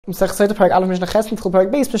The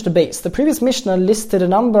previous Mishnah listed a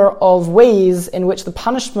number of ways in which the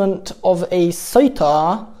punishment of a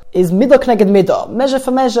Sotah is midah k'neged midah, measure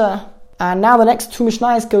for measure. And now the next two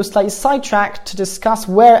Mishnayos go slightly sidetracked to discuss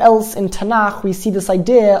where else in Tanakh we see this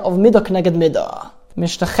idea of midah k'neged midah.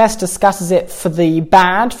 Mishnah Ches discusses it for the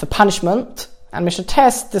bad, for punishment, and Mishnah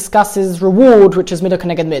Tes discusses reward, which is midah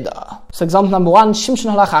k'neged midah. So example number 1, Shimshon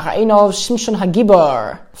halach ha'einov, Shimshon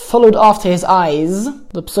hagibar, followed after his eyes.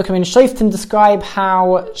 The Pesukim in Shoftim describe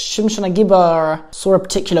how Shimshon hagibar saw a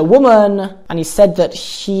particular woman, and he said that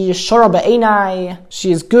he shora be'einai,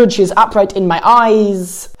 she is good, she is upright in my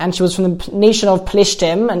eyes, and she was from the nation of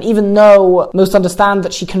Pelishtim, and even though most understand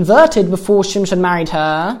that she converted before Shimshon married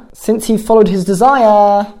her, since he followed his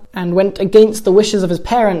desire and went against the wishes of his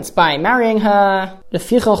parents by marrying her,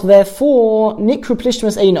 therefore, nikru Pelishtim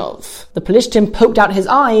es einov. The Pelishtim poked out his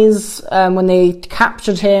eyes when they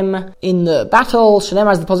captured him in the battle.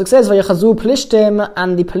 Shenemar, as the Pasuk says, vayachazu Pelishtim,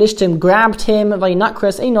 and the Pelishtim grabbed him, vayinakru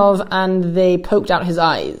es einov, and they poked out his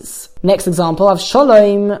eyes. Next example,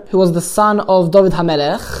 Avshalom, who was the son of David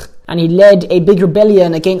HaMelech, and he led a big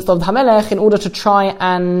rebellion against David HaMelech in order to try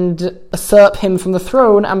and usurp him from the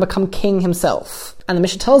throne and become king himself. And the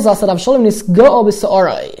Mishnah tells us that Avshalom nisga'o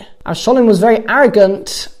b'sa'orai. Avshalom was very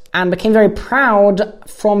arrogant and became very proud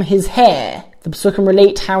from his hair. The Pesukim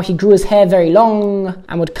relate how he grew his hair very long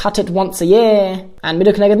and would cut it once a year. And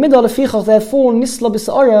midah k'neged midah lefichach, therefore nisla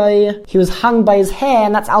b'sa'orai, he was hung by his hair,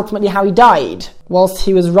 and that's ultimately how he died. Whilst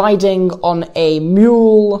he was riding on a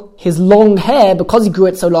mule, his long hair, because he grew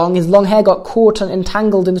it so long, his long hair got caught and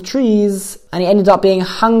entangled in the trees, and he ended up being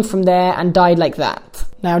hung from there and died like that.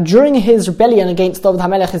 Now, during his rebellion against David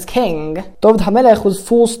HaMelech, his king, David HaMelech was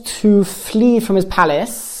forced to flee from his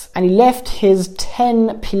palace, and he left his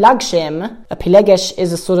 10 pilagshim. A pilegesh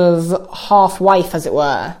is a sort of half-wife, as it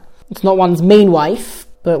were. It's not one's main wife,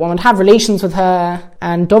 but one would have relations with her,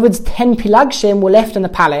 and David's 10 pilagshim were left in the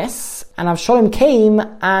palace, and Avshalom came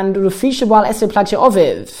and Rufisha Bal Eser Pilagshim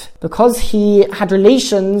Oviv, because he had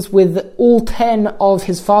relations with all 10 of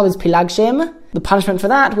his father's pilagshim. The punishment for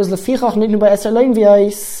that was Lefichach Nitnu Ba'eser Loin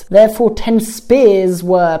V'yos. Therefore 10 spears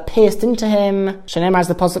were pierced into him. Shenemar, as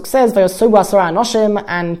the Pasuk says, Vayosobu Asara Anoshim,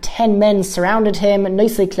 and 10 men surrounded him,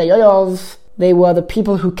 Noisei Klei Yoav. They were the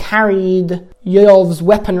people who carried Yoav's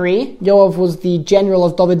weaponry. Yoav was the general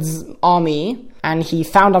of David's army, and he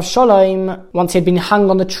found Avshalom once he had been hung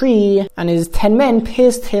on the tree, and his 10 men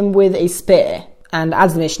pierced him with a spear. And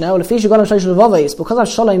as the Mishnah, because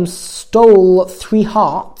Avshalom stole 3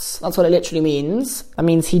 hearts, that's what it literally means. That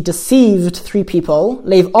means he deceived 3 people.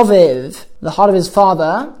 Leiv Oviv, the heart of his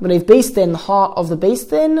father. V'leiv Beis Din, the heart of the Beis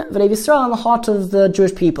Din. V'leiv Yisrael, the heart of the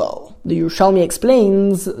Jewish people. The Yerushalmi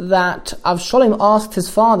explains that Avshalom asked his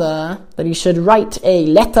father that he should write a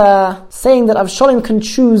letter saying that Avshalom can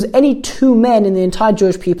choose any 2 men in the entire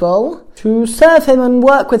Jewish people to serve him and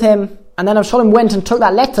work with him. And then Avshalom went and took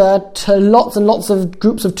that letter to lots and lots of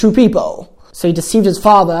groups of 2 people. So he deceived his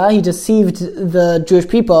father, he deceived the Jewish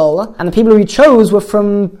people, and the people who he chose were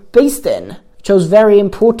from Beis Din. He chose very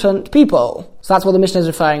important people. So that's what the Mishnah is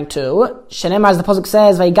referring to. Shenemar, as the Pasuk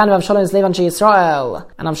says, Vayiganu Avshalom es lev anshe Yisrael,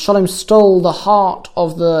 and Avshalom stole the heart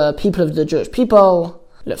of the people of the Jewish people.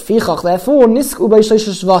 Lefichach, therefore, nisku b'shlosh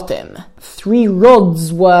shvatim. 3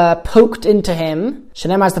 rods were poked into him.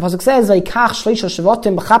 Shenemar, as the Pasuk says, Vayikach shlosh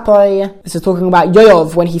shvatim b'chapoi. This is talking about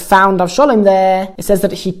Yoav when he found Avshalom there. It says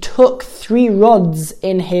that he took 3 rods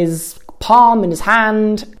in his palm, in his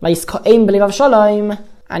hand, Vayisko'im b'lev Avshalom,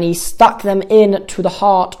 and he stuck them in to the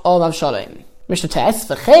heart of Avshalom. Mishnah Tes,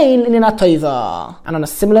 v'chein inina tova. And on a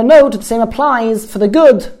similar note, the same applies for the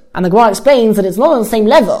good. And the Gemara explains that it's not on the same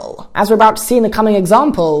level. As we're about to see in the coming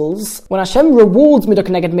examples, when Hashem rewards midah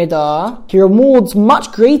k'neged midah, He rewards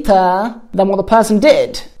much greater than what the person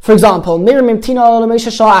did. For example, Miriam, who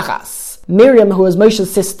was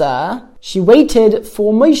Moshe's sister, she waited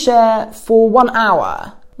for Moshe for 1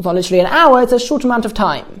 hour. It's not literally an hour, it's a short amount of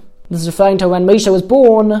time. This is referring to when Moshe was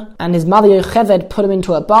born, and his mother Yocheved put him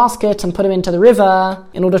into a basket and put him into the river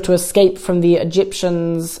in order to escape from the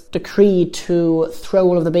Egyptians' decree to throw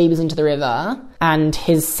all of the babies into the river. And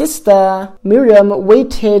his sister Miriam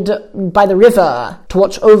waited by the river to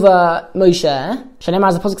watch over Moshe. Shenemar,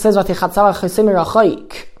 as the Pasuk says,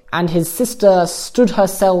 and his sister stood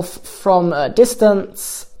herself from a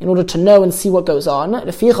distance in order to know and see what goes on.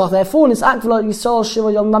 Therefore, the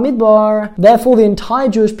entire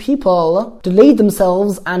Jewish people delayed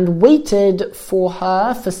themselves and waited for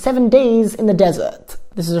her for 7 days in the desert.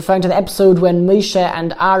 This is referring to the episode when Moshe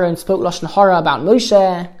and Aaron spoke Lashon Hara about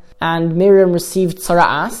Moshe, and Miriam received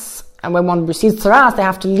tzara'as. And when one receives tzara'as, they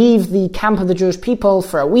have to leave the camp of the Jewish people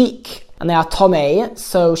for a week. and they are Tomei,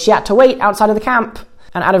 so she had to wait outside of the camp.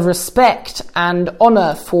 And out of respect and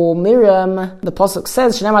honor for Miriam, the Pasuk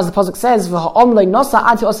says,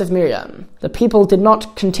 Miriam. The people did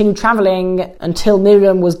not continue traveling until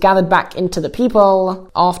Miriam was gathered back into the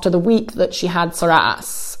people after the week that she had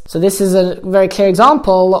Sara'as. So this is a very clear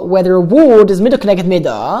example where the reward is midah k'neged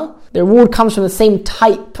midah. The reward comes from the same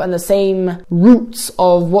type and the same roots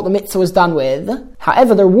of what the mitzvah was done with.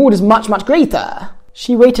 However, the reward is much, much greater.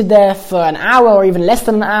 She waited there for an hour or even less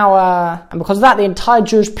than an hour, and because of that, the entire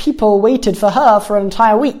Jewish people waited for her for an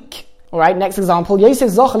entire week. Alright, next example. Yosef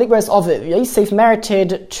zoch likbres oviv. Yosef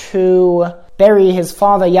merited to bury his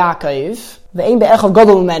father Yaakov. Ve'ein be'echav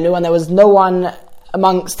gadol menu, and there was no one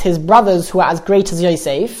amongst his brothers who were as great as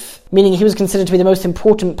Yosef, meaning he was considered to be the most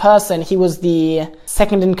important person. He was the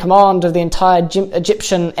second in command of the entire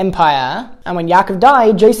Egyptian empire. And when Yaakov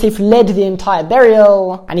died, Joseph led the entire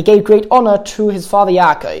burial, and he gave great honor to his father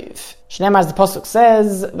Yaakov. Shneim, as the Pasuk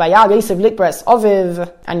says, Vayal Yosef likbres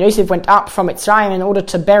oviv, and Yosef went up from Mitzrayim in order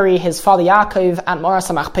to bury his father Yaakov at Moras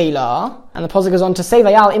HaMachpelah. And the Pasuk goes on to say,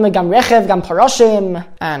 Vayal ima gam rechev gam paroshim,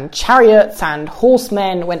 and chariots and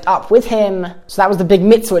horsemen went up with him. So that was the big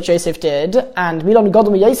mitzvah which Yosef did. And Milon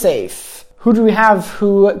Godom Yosef. Who do we have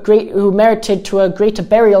who merited to a greater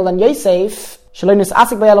burial than Yosef? Shalonis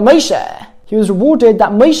Asik Vayal Moshe. He was rewarded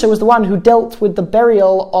that Moshe was the one who dealt with the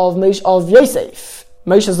burial of Yosef.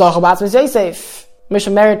 Moshe Zachar Yosef.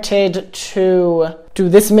 Moshe merited to do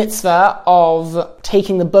this mitzvah of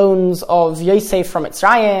taking the bones of Yosef from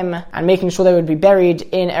Mitzrayim and making sure they would be buried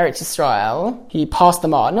in Eretz Yisrael. He passed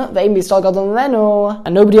them on. And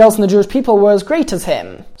nobody else in the Jewish people were as great as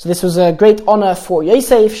him. So this was a great honor for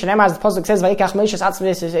Yosef. Shneimar, as the Pasuk says, it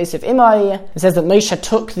says that Moshe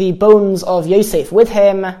took the bones of Yosef with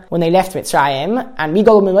him when they left Mitzrayim. And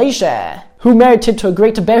Migol Moshe, who merited to a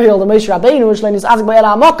greater burial than Moshe Rabbeinu,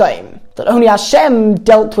 that only Hashem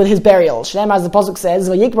dealt with his burial. Shneimar, as the Pasuk says,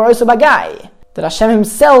 that Hashem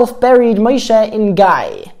himself buried Moshe in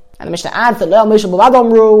Gai. And the Mishnah adds that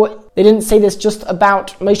they didn't say this just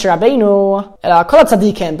about Moshe Rabbeinu,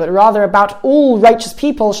 but rather about all righteous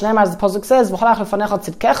people. Shneimar, as the Pasuk says,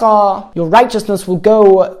 your righteousness will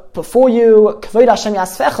go before you,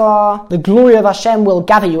 the glory of Hashem will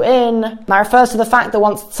gather you in. And that refers to the fact that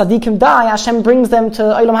once tzaddikim die, Hashem brings them to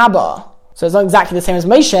Olam Haba. So it's not exactly the same as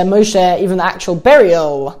Moshe, even the actual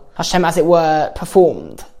burial, Hashem, as it were,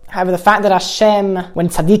 performed. However, the fact that Hashem, when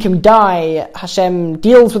tzaddikim die, Hashem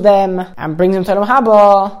deals with them and brings them to Olam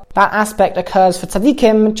Haba, that aspect occurs for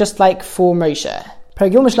tzaddikim just like for Moshe.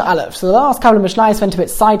 Perigil Mishnah Aleph. So the last couple of Mishnahs went a bit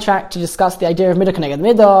sidetracked to discuss the idea of midah k'neged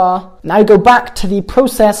midah. Now we go back to the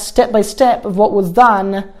process, step by step, of what was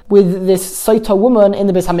done with this Sotah woman in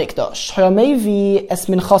the Beis HaMikdash.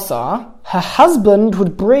 Her husband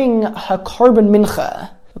would bring her korban mincha.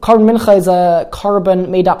 The korban mincha is a korban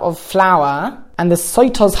made up of flour, and the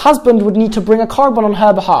Sotah's husband would need to bring a korban on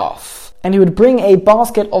her behalf. And he would bring a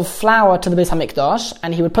basket of flour to the Beis HaMikdash,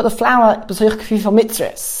 and he would put the flour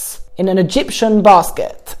in an Egyptian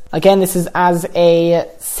basket. Again, this is as a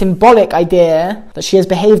symbolic idea that she has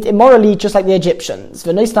behaved immorally just like the Egyptians.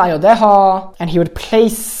 And he would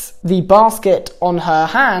place the basket on her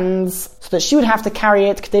hands so that she would have to carry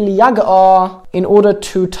it in order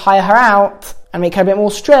to tire her out and make her a bit more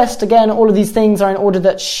stressed. Again, all of these things are in order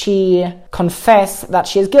that she confess that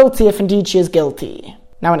she is guilty, if indeed she is guilty.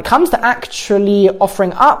 Now, when it comes to actually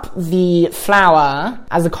offering up the flour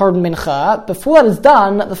as a korban mincha, before that is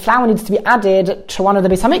done, the flour needs to be added to one of the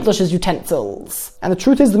Beis HaMikdash's utensils. And the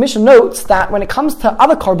truth is, the Mishnah notes that when it comes to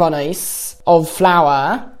other korbanos of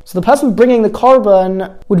flour, so the person bringing the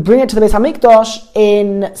korban would bring it to the Beis HaMikdash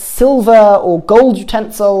in silver or gold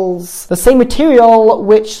utensils, the same material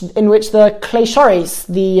in which the klei sharis,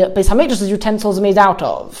 the Beis HaMikdash's utensils, are made out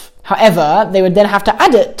of. However, they would then have to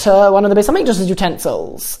add it to one of the Beis HaMikdash's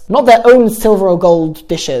utensils, not their own silver or gold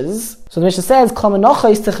dishes. So the Mishnah says, all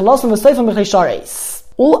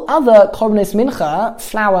other korbanos mincha,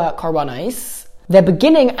 flour korbanos, their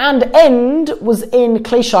beginning and end was in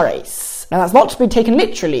klei sharis. Now that's not to be taken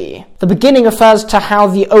literally. The beginning refers to how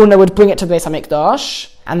the owner would bring it to the Beis HaMikdash,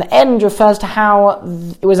 and the end refers to how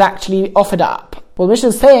it was actually offered up. What the Mishnah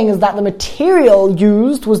is saying is that the material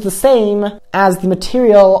used was the same as the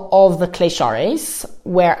material of the klei sharis,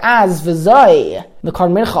 whereas v'zoi, the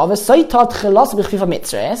korban mincha, v'soitah tchilas b'chfifa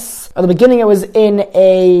mitzres, at the beginning it was in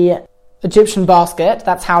a Egyptian basket.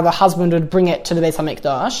 That's how the husband would bring it to the Beis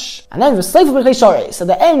HaMikdash. And then v'soitah b'klei sharis, at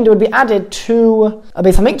the end it would be added to a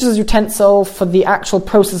Beis HaMikdash's utensil for the actual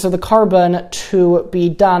process of the korban to be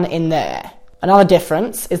done in there. Another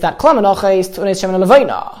difference is that kol hamenachos tu'unes shemen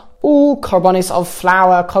levona. all korbanos of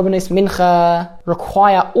flour, korbanos mincha,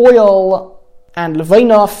 require oil and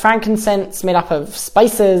levona, frankincense made up of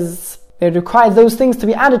spices. They would require those things to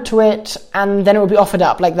be added to it, and then it would be offered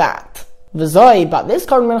up like that. V'zoi, but this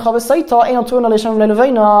korban mincha v'sotah ein al tu'ana l'shem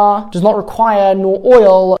levona does not require nor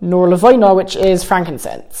oil nor levona, which is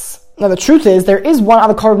frankincense. Now the truth is, there is one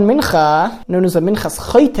other korban mincha, known as a minchas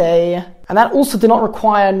chote, and that also did not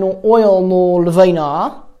require nor oil nor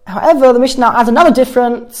levona. However, the Mishnah adds another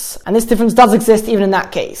difference, and this difference does exist even in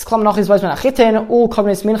that case. All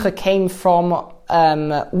korbanos mincha came from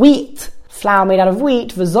wheat, flour made out of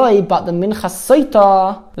wheat, v'zoi, but the minchas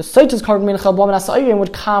sotah, the sotah's korban mincha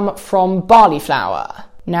would come from barley flour.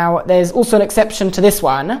 Now, there's also an exception to this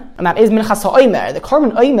one, and that is minchas ha'omer, the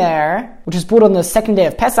korban omer, which is brought on the second day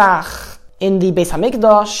of Pesach in the Beis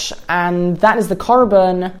HaMikdash, and that is the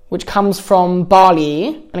korban which comes from barley,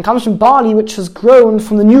 and it comes from barley which has grown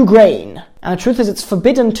from the new grain. And the truth is, it's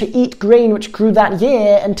forbidden to eat grain which grew that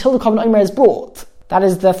year until the korban omer is brought. That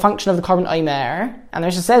is the function of the korban omer. And the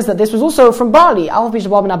Mishnah says that this was also from barley,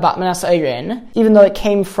 even though it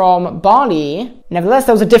came from barley. Nevertheless,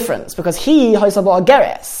 there was a difference, because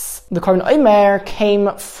the korban omer came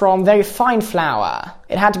from very fine flour.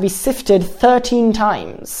 It had to be sifted 13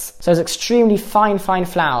 times. So it was extremely fine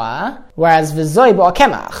flour. Whereas v'zoi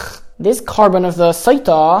bo'akemach, this korban of the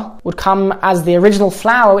sotah would come as the original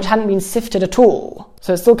flour which hadn't been sifted at all.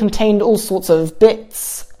 So it still contained all sorts of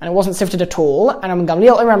bits, and it wasn't sifted at all. And Rabbi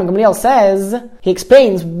Gamliel says, he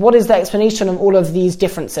explains what is the explanation of all of these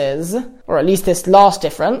differences, or at least this last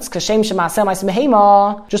difference, just like the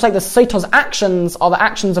sotah's actions are the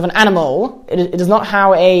actions of an animal. It is not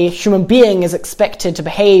how a human being is expected to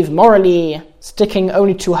behave morally, sticking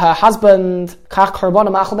only to her husband.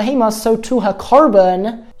 So too her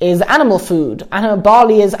korban is animal food, and her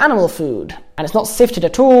barley is animal food, and it's not sifted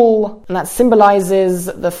at all, and that symbolizes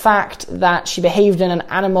the fact that she behaved in an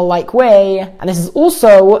animal-like way, and this is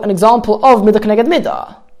also an example of midah keneged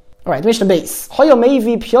midah. Alright, the Mishnah base. The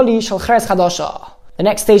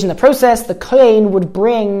next stage in the process, the Kohen would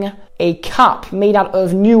bring a cup made out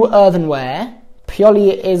of new earthenware.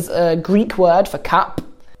 Pioli is a Greek word for cup.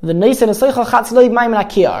 And he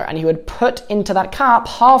would put into that cup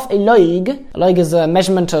half a loig. A loig is a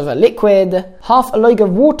measurement of a liquid. Half a loig of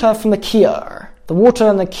water from the kior. The water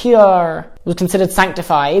in the kior was considered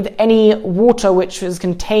sanctified. Any water which is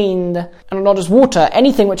contained, and not just water,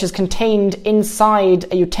 anything which is contained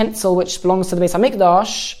inside a utensil which belongs to the Beis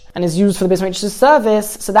HaMikdash and is used for the Beis HaMikdash's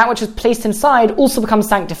service, so that which is placed inside also becomes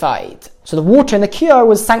sanctified. So the water in the kior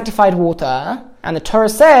was sanctified water, and the Torah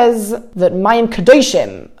says that Mayim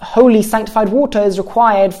Kadoshim, holy sanctified water, is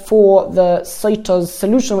required for the Sotah's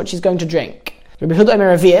solution which he's going to drink. Rabbi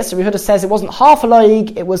Yehuda says it wasn't half a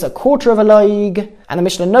loig, it was a quarter of a loig, and the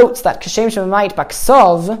Mishnah notes that Kashem Shemamait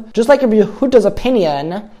Baksov, just like Rabbi Yehuda's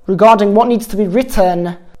opinion regarding what needs to be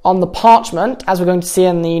written on the parchment, as we're going to see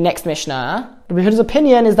in the next Mishnah, Rabbi Yehuda's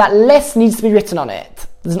opinion is that less needs to be written on it.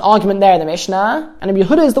 There's an argument there in the Mishnah, and Rabbi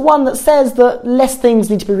Yehuda is the one that says that less things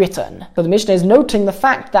need to be written. So the Mishnah is noting the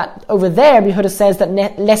fact that over there Rabbi Yehuda says that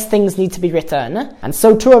less things need to be written, and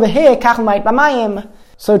so too over here, Kachelmait B'mayim,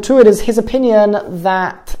 so too it is his opinion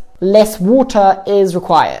that less water is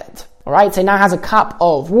required. Alright, so he now has a cup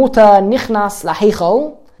of water, nichnas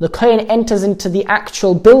laheichel. The Kohen enters into the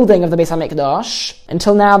actual building of the Beis HaMikdash.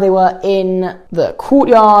 Until now they were in the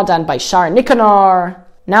courtyard and by Shar Nikanor.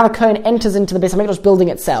 Now the Kohen enters into the Beis HaMikdash building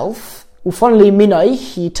itself. Ufonli minoi,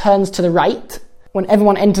 he turns to the right. When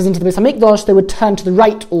everyone enters into the Beis HaMikdash, they would turn to the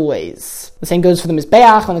right always. The same goes for the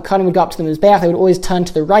Mizbeach. When the Kohen would go up to the Mizbeach, they would always turn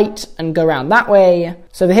to the right and go around that way.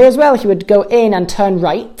 So over here as well, he would go in and turn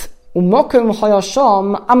right. Umokum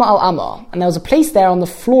hayasham ama al ama. And there was a place there on the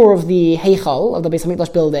floor of the Heichal, of the Beis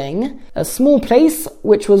HaMikdash building, a small place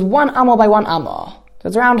which was 1 amma by 1 amma. So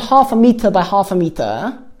it's around half a meter by half a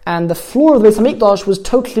meter. And the floor of the Beis HaMikdash was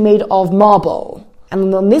totally made of marble.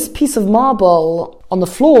 And on this piece of marble, on the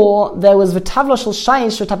floor, there was v'tavla shel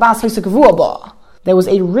shayish v'tabas ha'isakavua ba. There was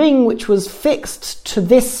a ring which was fixed to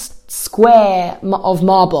this square of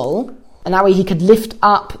marble, and that way he could lift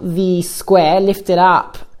up the square, lift it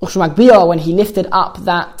up. When he lifted up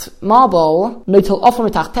that marble,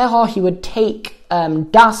 he would take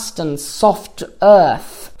dust and soft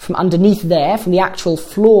earth from underneath there, from the actual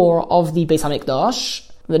floor of the Beis HaMikdash,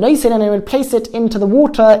 and he would place it into the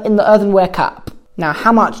water in the earthenware cup. Now,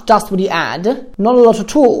 how much dust would he add? Not a lot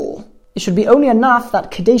at all. It should be only enough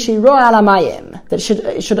that Kadeshi Ro'al Amayim, that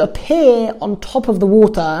it should appear on top of the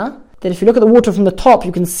water, that if you look at the water from the top,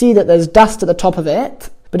 you can see that there's dust at the top of it.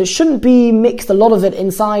 but it shouldn't be mixed, a lot of it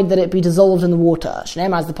inside, that it be dissolved in the water.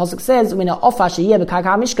 Shneim, as the pasuk says,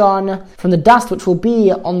 from the dust which will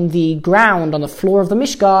be on the ground, on the floor of the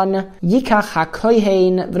Mishkan, yikach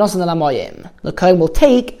hakohen v'nosan al hamayim. The Kohen will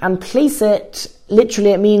take and place it,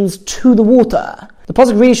 literally it means to the water. The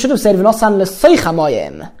pasuk really should have said v'nosan l'soich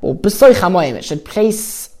hamayim, or b'soich hamayim.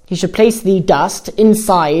 He should place the dust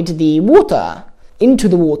inside the water, into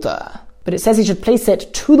the water. But it says he should place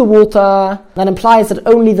it to the water. That implies that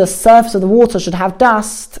only the surface of the water should have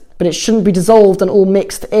dust, but it shouldn't be dissolved and all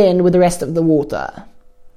mixed in with the rest of the water.